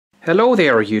Hello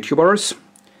there, YouTubers.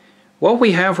 What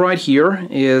we have right here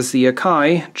is the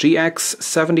Akai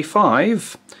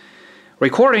GX75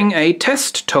 recording a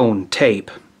test tone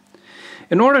tape.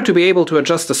 In order to be able to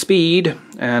adjust the speed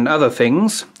and other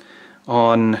things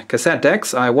on cassette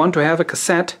decks, I want to have a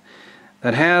cassette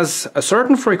that has a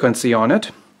certain frequency on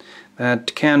it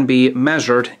that can be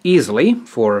measured easily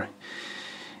for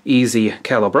easy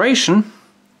calibration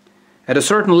at a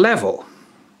certain level.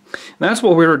 That's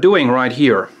what we're doing right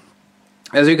here.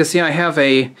 As you can see, I have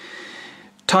a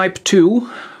Type 2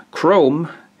 Chrome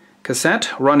cassette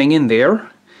running in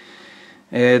there.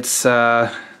 It's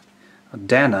a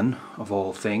Denon of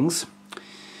all things.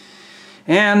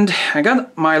 And I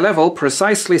got my level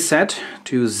precisely set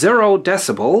to 0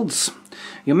 decibels.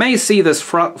 You may see this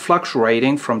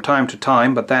fluctuating from time to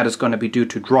time, but that is going to be due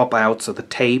to dropouts of the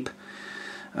tape.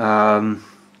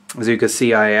 As you can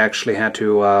see, I actually had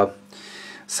to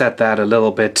set that a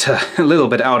little bit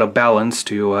out of balance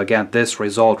to get this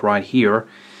result right here.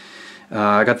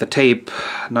 I got the tape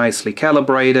nicely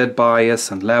calibrated,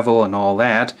 bias and level and all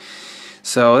that.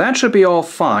 So that should be all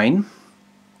fine.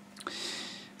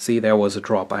 See, there was a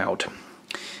dropout.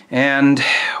 And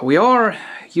we are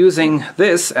using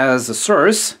this as a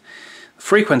source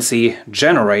frequency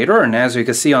generator, and as you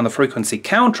can see on the frequency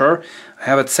counter, I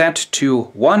have it set to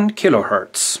 1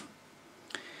 kilohertz.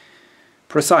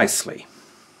 Precisely.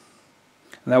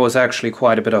 And that was actually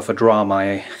quite a bit of a drama.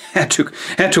 I had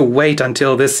to wait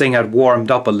until this thing had warmed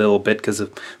up a little bit, because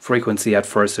the frequency at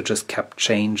first it just kept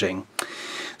changing.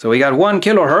 So we got 1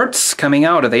 kilohertz coming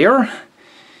out of there,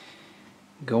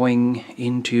 going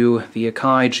into the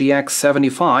Akai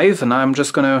GX75, and I'm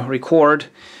just going to record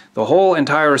the whole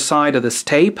entire side of this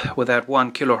tape with that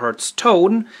 1 kilohertz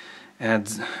tone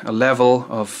at a level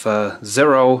of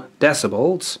 0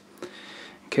 decibels.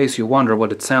 In case you wonder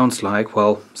what it sounds like,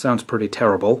 well, it sounds pretty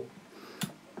terrible.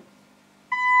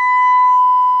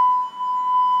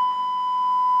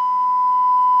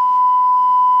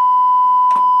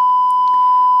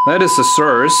 That is the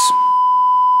source.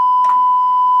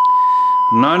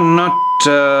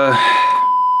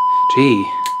 Gee,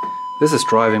 this is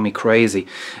driving me crazy.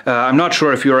 I'm not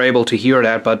sure if you're able to hear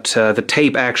that, but the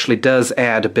tape actually does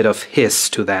add a bit of hiss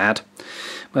to that.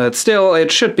 But still,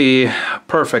 it should be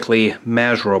perfectly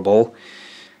measurable.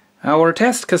 Our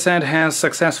test cassette has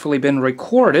successfully been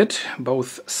recorded,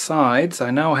 both sides.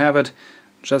 I now have it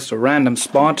just a random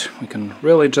spot. We can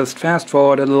really just fast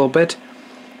forward a little bit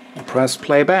and press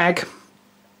playback.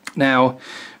 Now,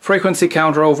 frequency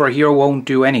counter over here won't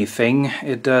do anything.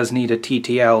 It does need a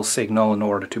TTL signal in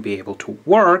order to be able to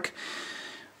work,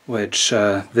 which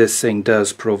this thing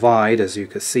does provide, as you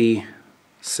can see,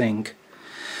 sync.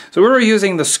 So we're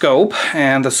using the scope,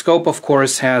 and the scope of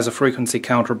course has a frequency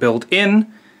counter built in.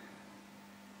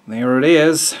 There it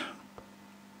is,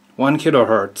 1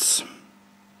 kilohertz.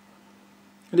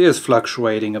 It is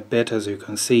fluctuating a bit, as you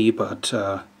can see, but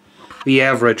the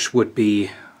average would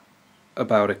be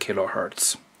about 1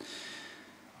 kilohertz.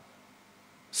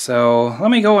 So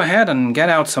let me go ahead and get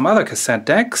out some other cassette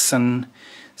decks and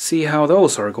see how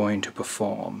those are going to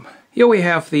perform. Here we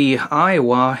have the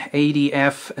Iowa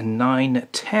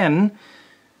ADF910.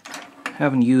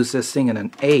 Haven't used this thing in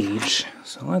an age,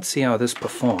 so let's see how this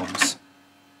performs.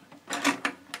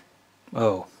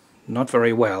 Oh, not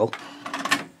very well.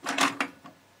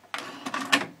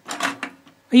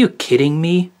 Are you kidding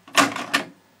me?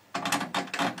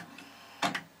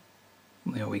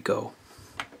 There we go.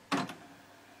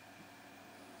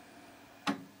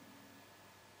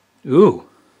 Ooh.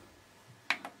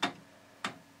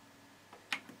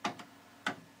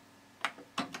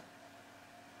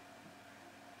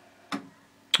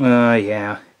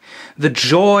 Yeah. The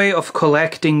joy of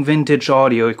collecting vintage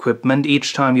audio equipment.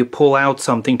 Each time you pull out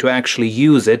something to actually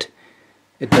use it,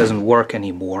 it doesn't work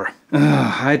anymore.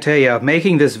 I tell ya,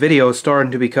 making this video is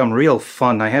starting to become real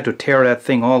fun. I had to tear that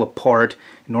thing all apart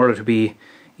in order to be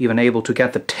even able to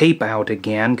get the tape out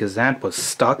again, because that was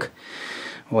stuck.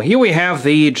 Well, here we have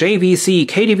the JVC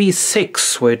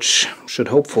KDV6, which should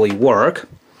hopefully work.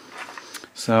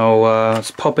 So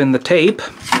let's pop in the tape.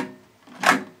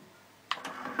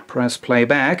 Press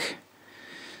playback.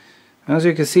 As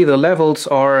you can see, the levels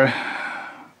are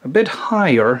a bit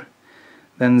higher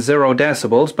than 0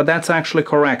 decibels, but that's actually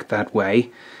correct that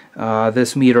way.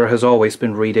 This meter has always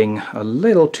been reading a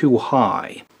little too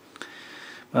high.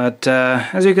 But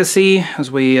as you can see, as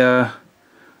we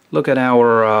look at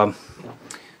our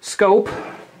scope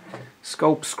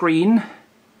screen,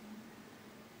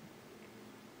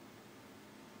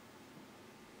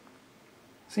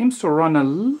 seems to run a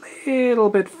little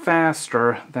bit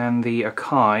faster than the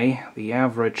Akai. The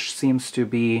average seems to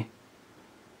be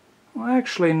Well,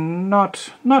 actually,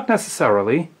 not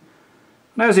necessarily.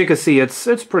 As you can see,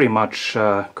 it's pretty much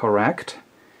correct.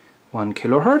 1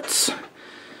 kilohertz.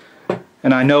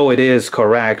 And I know it is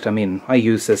correct. I mean, I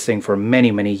used this thing for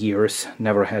many years.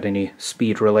 Never had any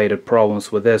speed-related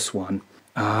problems with this one.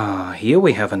 Here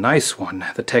we have a nice one.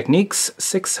 The Technics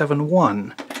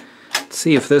 671. Let's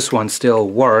see if this one still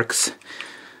works.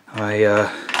 I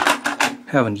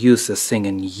haven't used this thing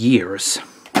in years.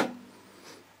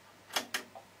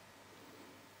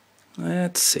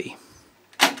 Let's see.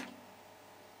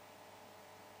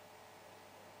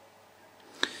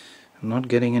 I'm not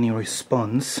getting any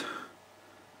response.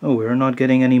 Oh, we're not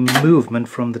getting any movement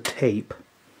from the tape.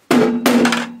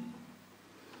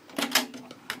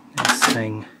 This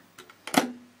thing.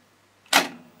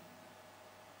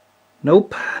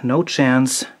 Nope, no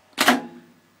chance.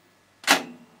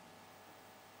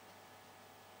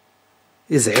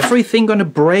 Is everything gonna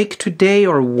break today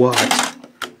or what?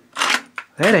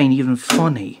 That ain't even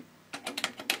funny.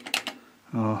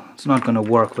 Oh, it's not gonna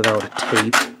work without a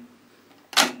tape.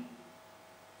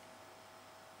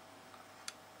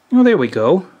 Oh, there we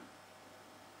go.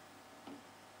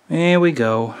 There we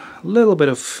go. A little bit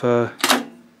of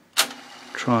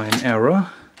try and error.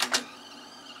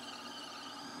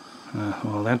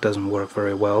 Well, that doesn't work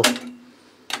very well.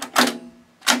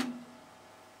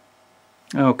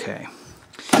 Okay.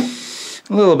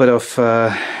 A little bit of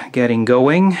getting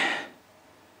going.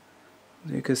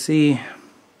 As you can see,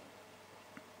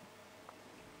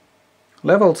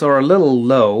 levels are a little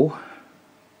low.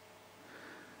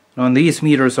 On these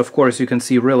meters, of course, you can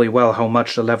see really well how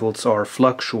much the levels are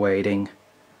fluctuating.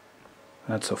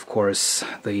 That's, of course,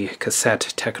 the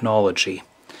cassette technology.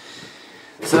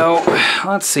 So,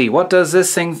 let's see, what does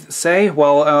this thing say?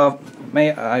 Well,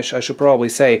 I should probably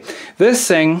say, this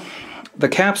thing, the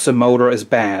capstan motor is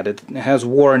bad. It has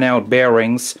worn out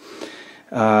bearings,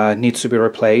 needs to be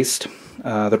replaced.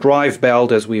 The drive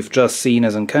belt, as we've just seen,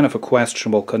 is in kind of a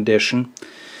questionable condition.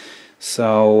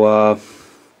 So,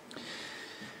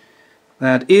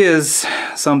 that is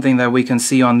something that we can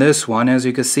see on this one. As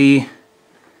you can see,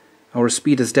 our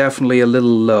speed is definitely a little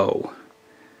low.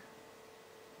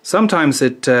 Sometimes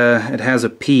it has a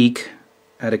peak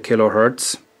at 1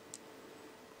 kilohertz,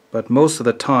 but most of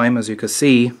the time, as you can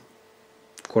see,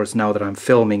 of course now that I'm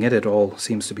filming it, it all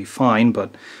seems to be fine,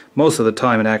 but most of the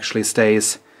time it actually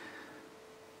stays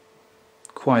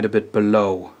quite a bit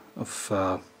below of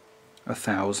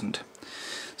 1,000.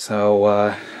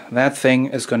 So that thing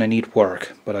is going to need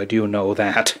work, but I do know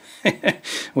that.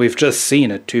 We've just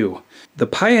seen it too. The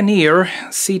Pioneer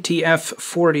CTF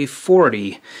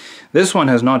 4040. This one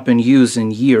has not been used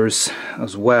in years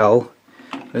as well.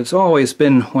 It's always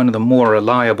been one of the more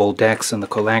reliable decks in the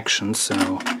collection,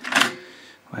 so I'm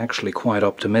actually quite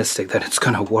optimistic that it's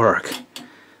going to work.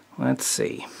 Let's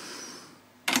see.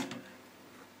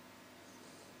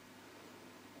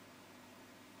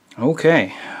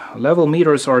 Okay. Level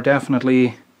meters are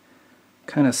definitely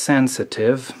kind of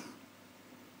sensitive.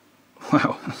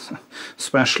 Wow,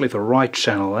 especially the right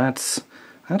channel, that's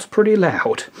pretty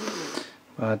loud.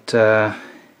 But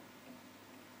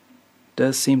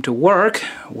does seem to work.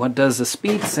 What does the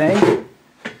speed say?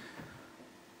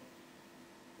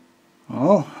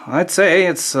 Well, I'd say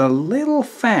it's a little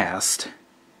fast.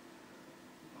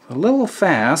 A little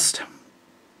fast.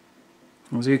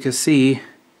 As you can see,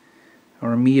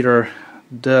 our meter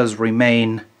does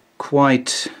remain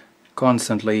quite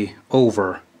constantly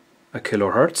over 1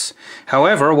 kilohertz.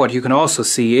 However, what you can also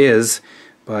see is,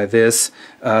 by this,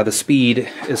 the speed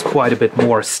is quite a bit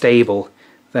more stable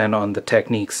than on the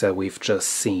techniques that we've just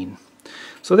seen.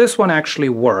 So this one actually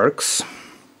works,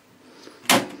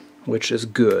 which is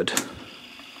good.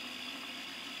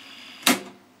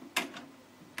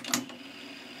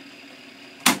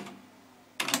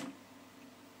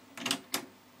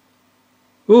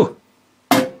 Ooh!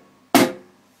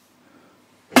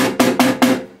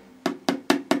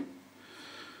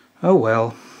 Oh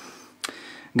well.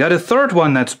 Got a third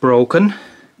one that's broken.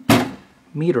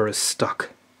 Meter is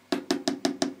stuck.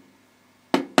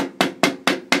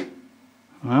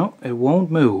 Well, it won't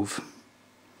move.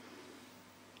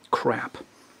 Crap.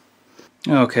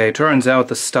 Okay, turns out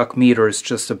the stuck meter is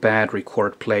just a bad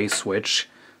record play switch.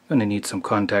 Gonna need some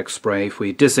contact spray. If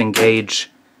we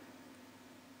disengage,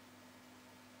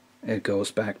 it goes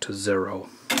back to 0.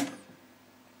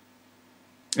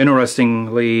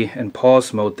 Interestingly, in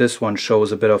pause mode, this one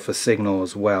shows a bit of a signal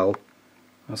as well.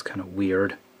 That's kind of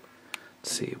weird.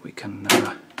 Let's see if we can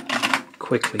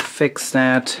quickly fix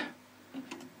that.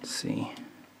 Let's see.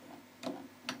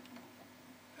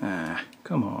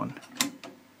 Come on.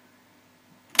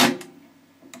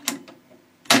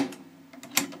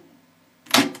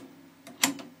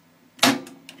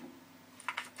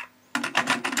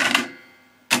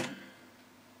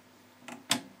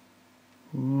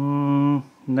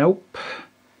 Nope.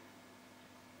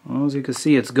 Well, as you can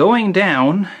see, it's going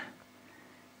down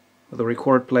with the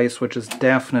record play switch is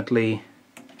definitely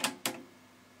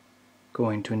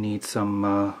going to need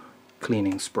some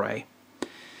cleaning spray.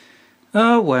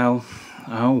 Oh well,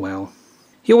 oh well.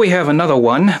 Here we have another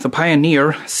one, the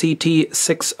Pioneer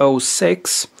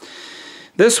CT606.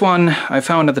 This one I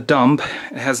found at the dump.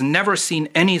 It has never seen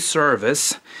any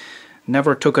service,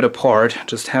 never took it apart,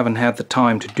 just haven't had the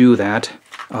time to do that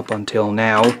up until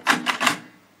now.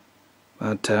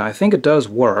 But I think it does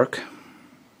work.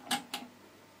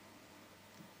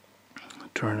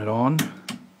 Turn it on.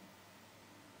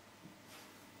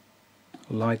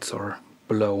 Lights are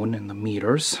blown in the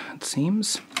meters, it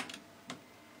seems.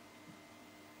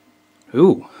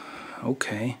 Ooh,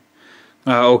 okay.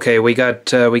 Okay, we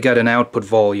got an output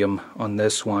volume on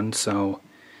this one, so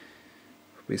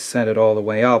if we set it all the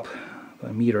way up,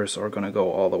 the meters are going to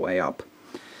go all the way up.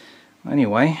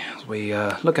 Anyway, as we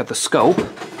look at the scope,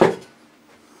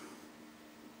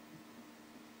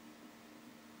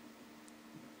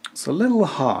 it's a little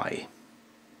high.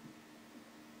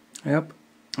 Yep,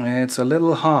 it's a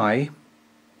little high.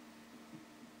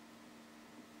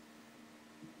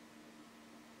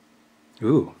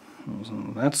 Ooh,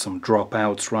 that's some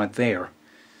dropouts right there.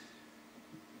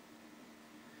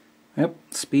 Yep,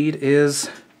 speed is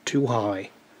too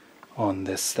high on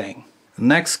this thing. The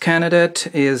next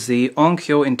candidate is the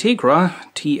Onkyo Integra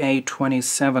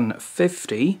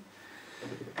TA2750.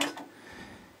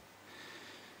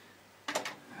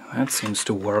 That seems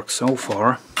to work so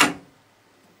far.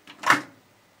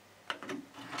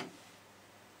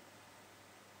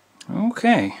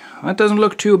 Okay, that doesn't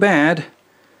look too bad.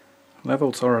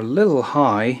 Levels are a little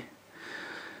high.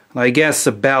 I guess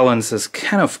the balance is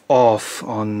kind of off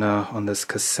on this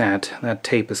cassette. That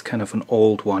tape is kind of an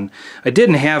old one. I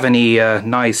didn't have any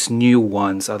nice new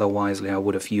ones, otherwise I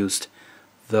would have used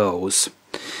those.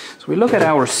 So we look at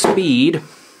our speed.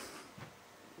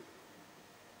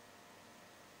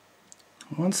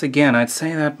 Once again, I'd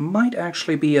say that might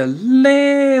actually be a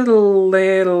little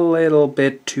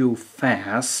bit too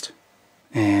fast.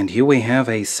 And here we have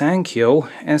a Sankyo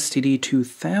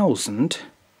STD2000.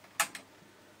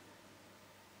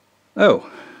 Oh,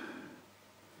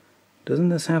 doesn't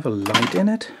this have a light in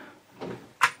it?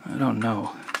 I don't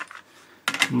know.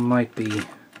 Might be.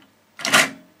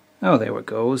 Oh, there it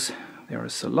goes. There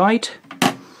is the light.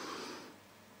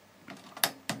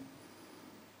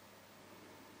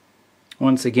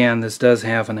 Once again, this does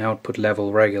have an output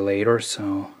level regulator,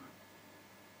 so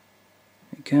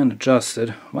you can adjust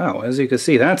it. Wow, as you can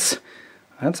see, that's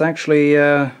actually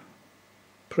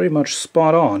pretty much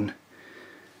spot on.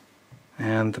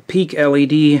 And the peak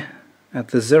LED at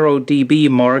the 0 dB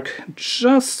mark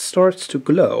just starts to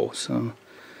glow, so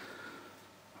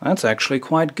that's actually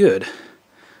quite good.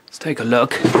 Let's take a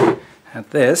look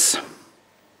at this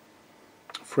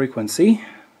frequency.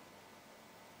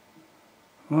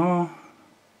 Oh,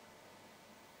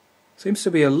 seems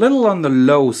to be a little on the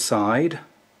low side.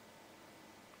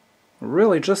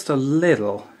 Really just a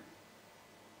little.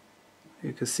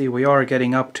 You can see we are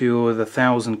getting up to the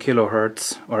 1000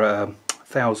 kilohertz or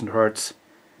 1000 hertz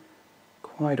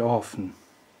quite often.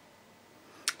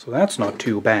 So that's not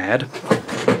too bad.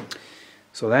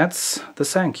 So that's the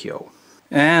Sankyo.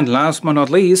 And last but not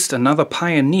least, another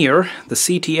Pioneer, the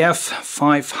CTF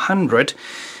 500.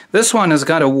 This one has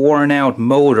got a worn out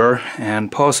motor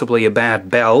and possibly a bad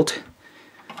belt.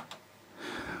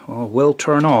 Well, we'll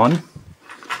turn on.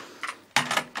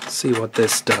 See what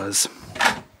this does.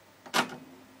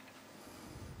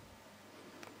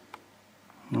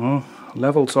 Well,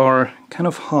 levels are kind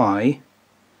of high,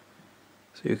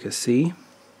 so you can see.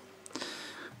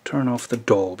 Turn off the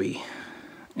Dolby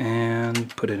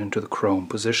and put it into the chrome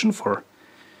position for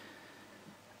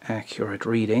accurate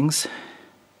readings.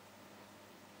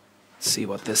 Let's see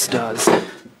what this does.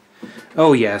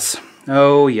 Oh yes,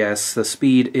 the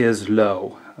speed is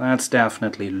low. That's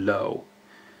definitely low.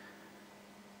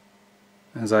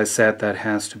 As I said, that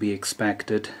has to be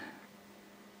expected.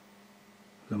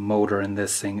 The motor in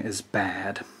this thing is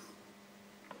bad.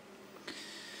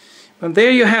 But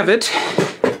there you have it.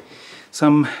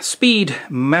 Some speed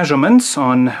measurements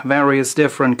on various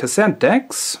different cassette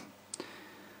decks.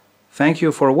 Thank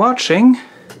you for watching.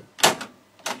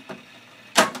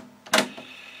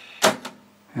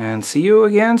 And see you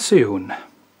again soon.